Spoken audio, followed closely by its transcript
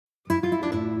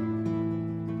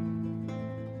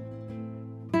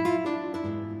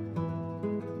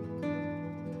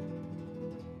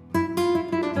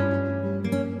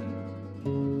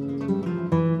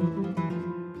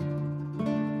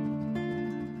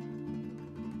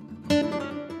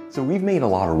So we've made a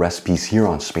lot of recipes here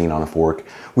on Spain on a Fork,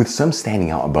 with some standing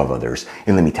out above others.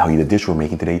 And let me tell you, the dish we're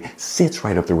making today sits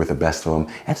right up there with the best of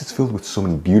them, as it's filled with so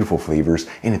many beautiful flavors,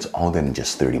 and it's all done in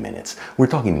just 30 minutes. We're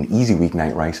talking an easy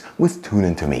weeknight rice with tuna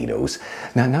and tomatoes.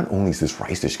 Now, not only is this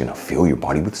rice dish gonna fill your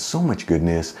body with so much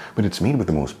goodness, but it's made with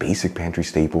the most basic pantry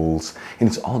staples, and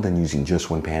it's all done using just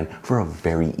one pan for a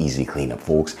very easy cleanup,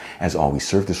 folks. As always,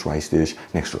 serve this rice dish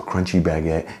next to a crunchy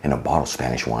baguette and a bottle of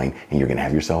Spanish wine, and you're gonna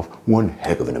have yourself one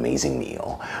heck of an amazing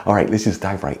meal. All right, let's just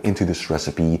dive right into this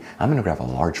recipe. I'm gonna grab a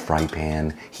large fry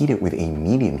pan, heat it with a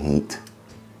medium heat,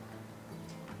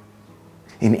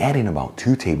 and add in about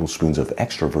 2 tablespoons of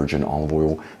extra virgin olive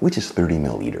oil, which is 30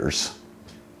 milliliters.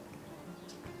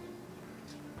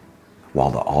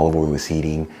 While the olive oil is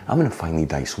heating, I'm gonna finely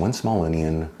dice 1 small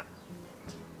onion,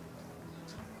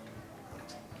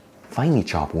 finely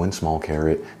chop 1 small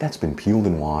carrot that's been peeled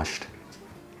and washed,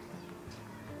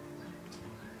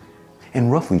 and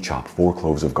roughly chop 4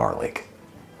 cloves of garlic.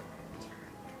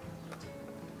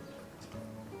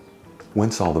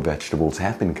 Once all the vegetables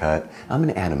have been cut, I'm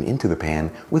going to add them into the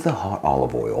pan with a hot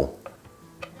olive oil.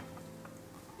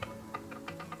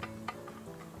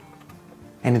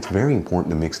 And it's very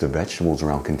important to mix the vegetables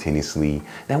around continuously,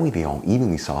 that way they all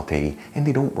evenly saute and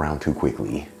they don't brown too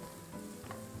quickly.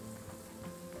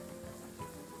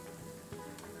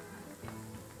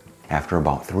 After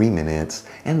about 3 minutes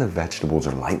and the vegetables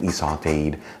are lightly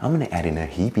sauteed, I'm going to add in a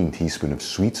heaping teaspoon of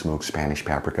sweet smoked Spanish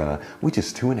paprika, which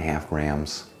is 2.5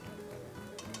 grams.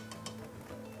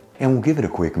 And we'll give it a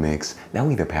quick mix, that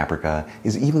way the paprika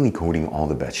is evenly coating all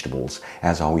the vegetables.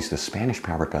 As always, the Spanish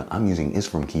paprika I'm using is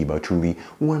from Cuba, truly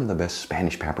one of the best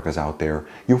Spanish paprikas out there.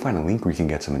 You'll find a link where you can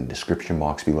get some in the description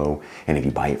box below, and if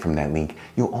you buy it from that link,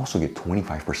 you'll also get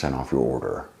 25% off your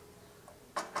order.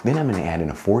 Then I'm going to add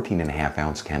in a 14.5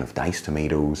 ounce can of diced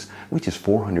tomatoes, which is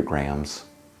 400 grams.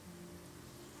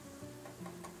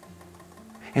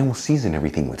 And we'll season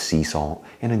everything with sea salt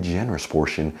and a generous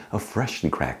portion of freshly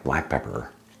cracked black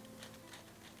pepper.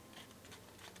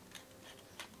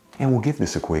 And we'll give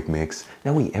this a quick mix,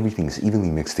 that way everything's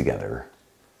evenly mixed together.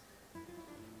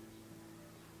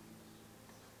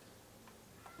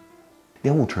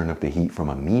 Then we'll turn up the heat from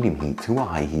a medium heat to a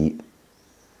high heat.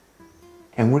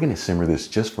 And we're going to simmer this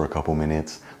just for a couple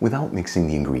minutes without mixing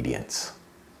the ingredients.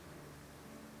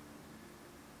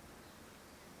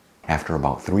 After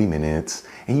about 3 minutes,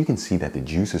 and you can see that the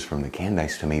juices from the canned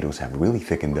diced tomatoes have really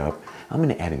thickened up, I'm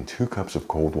going to add in 2 cups of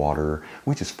cold water,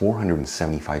 which is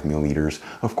 475 milliliters.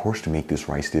 Of course, to make this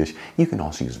rice dish, you can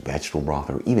also use vegetable broth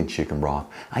or even chicken broth.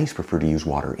 I just prefer to use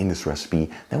water in this recipe,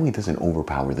 that way it doesn't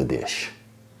overpower the dish.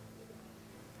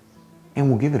 And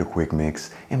we'll give it a quick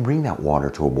mix and bring that water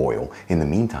to a boil. In the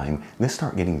meantime, let's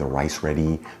start getting the rice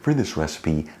ready. For this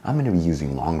recipe, I'm going to be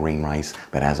using long grain rice,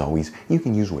 but as always, you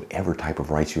can use whatever type of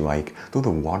rice you like, though the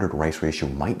water to rice ratio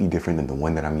might be different than the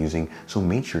one that I'm using, so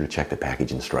make sure to check the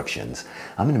package instructions.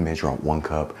 I'm going to measure out 1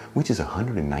 cup, which is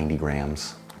 190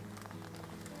 grams.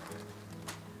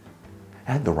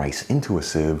 Add the rice into a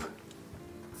sieve,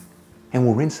 and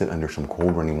we'll rinse it under some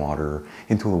cold running water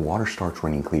until the water starts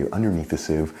running clear underneath the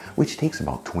sieve, which takes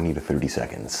about 20 to 30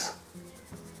 seconds.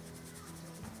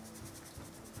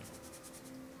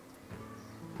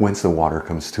 Once the water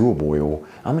comes to a boil,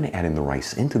 I'm going to add in the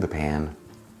rice into the pan,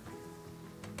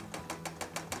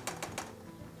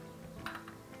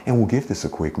 and we'll give this a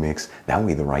quick mix, that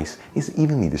way the rice is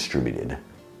evenly distributed.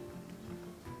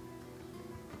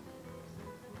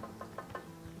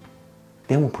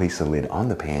 Then we'll place the lid on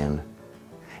the pan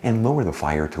and lower the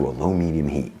fire to a low-medium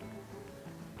heat.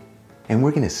 And we're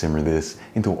going to simmer this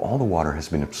until all the water has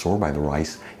been absorbed by the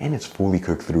rice and it's fully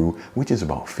cooked through, which is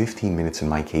about 15 minutes in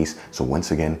my case. So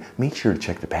once again, make sure to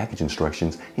check the package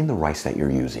instructions in the rice that you're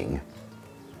using.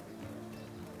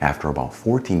 After about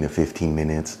 14 to 15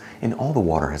 minutes and all the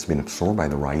water has been absorbed by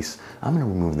the rice, I'm going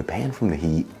to remove the pan from the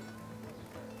heat.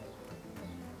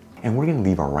 And we're going to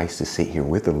leave our rice to sit here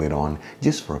with the lid on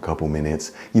just for a couple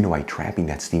minutes. You know, by trapping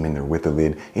that steam in there with the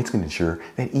lid, it's going to ensure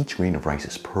that each grain of rice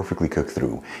is perfectly cooked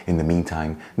through. In the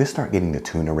meantime, let's start getting the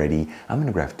tuna ready. I'm going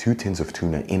to grab 2 tins of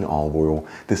tuna in olive oil.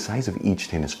 The size of each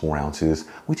tin is 4 ounces,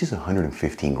 which is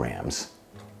 115 grams.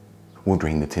 We'll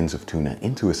drain the tins of tuna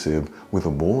into a sieve with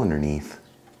a bowl underneath,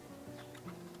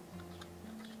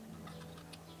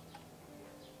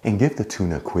 and give the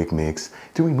tuna a quick mix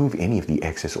to remove any of the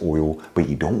excess oil, but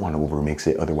you don't want to overmix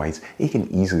it, otherwise it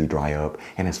can easily dry up.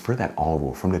 And as for that olive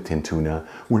oil from the tin tuna,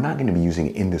 we're not going to be using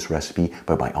it in this recipe,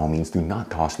 but by all means do not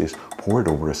toss this, pour it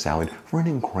over a salad for an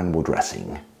incredible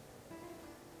dressing.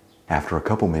 After a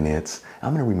couple minutes,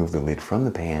 I'm going to remove the lid from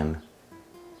the pan,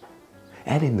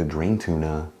 add in the drained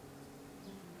tuna,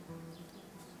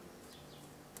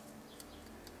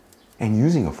 And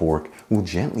using a fork, we'll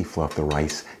gently fluff the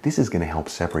rice. This is going to help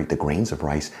separate the grains of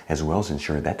rice as well as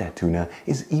ensure that that tuna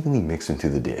is evenly mixed into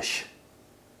the dish.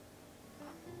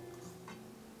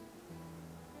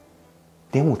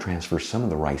 Then we'll transfer some of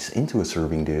the rice into a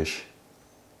serving dish.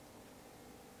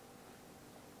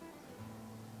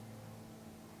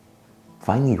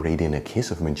 Finally, grate in a kiss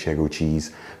of manchego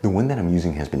cheese. The one that I'm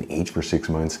using has been aged for 6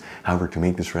 months. However, to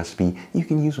make this recipe, you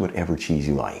can use whatever cheese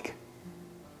you like.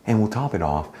 And we'll top it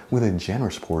off with a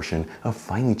generous portion of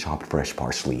finely chopped fresh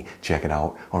parsley. Check it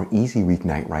out, our easy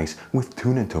weeknight rice with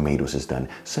tuna and tomatoes is done.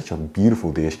 Such a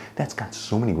beautiful dish that's got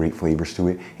so many great flavors to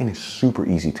it, and it's super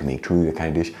easy to make, truly the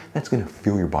kind of dish that's gonna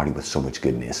fill your body with so much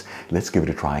goodness. Let's give it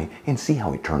a try and see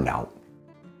how it turned out.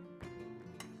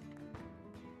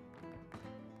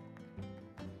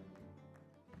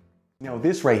 Now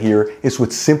this right here is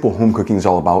what simple home cooking is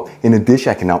all about, in a dish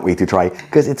I cannot wait to try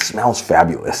because it smells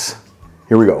fabulous.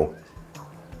 Here we go.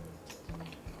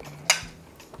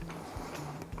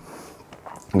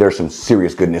 There's some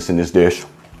serious goodness in this dish.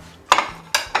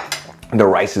 The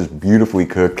rice is beautifully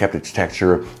cooked, kept its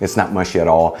texture. It's not mushy at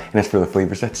all. And as for the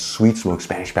flavors, that sweet smoked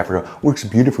Spanish paprika works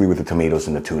beautifully with the tomatoes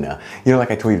and the tuna. You know, like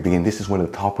I told you at the beginning, this is one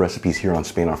of the top recipes here on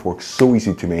Spain on a Fork. So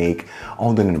easy to make,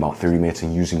 all done in about 30 minutes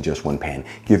and using just one pan.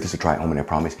 Give this a try at home and I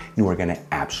promise you are gonna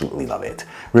absolutely love it.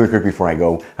 Really quick before I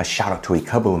go, a shout out to a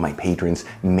couple of my patrons,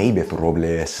 Maybeth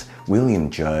Robles, William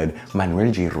Judd,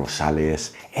 Manuel J.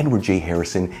 Rosales, Edward J.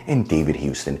 Harrison, and David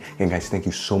Houston. And guys, thank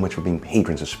you so much for being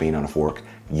patrons of Spain on a Fork.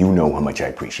 You know how much I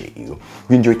appreciate you. If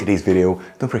you enjoyed today's video,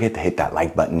 don't forget to hit that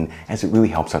like button as it really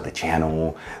helps out the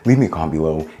channel. Leave me a comment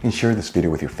below and share this video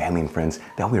with your family and friends.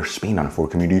 That way our Spain on a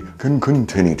Fork community can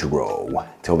continue to grow.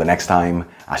 Till the next time,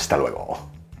 hasta luego.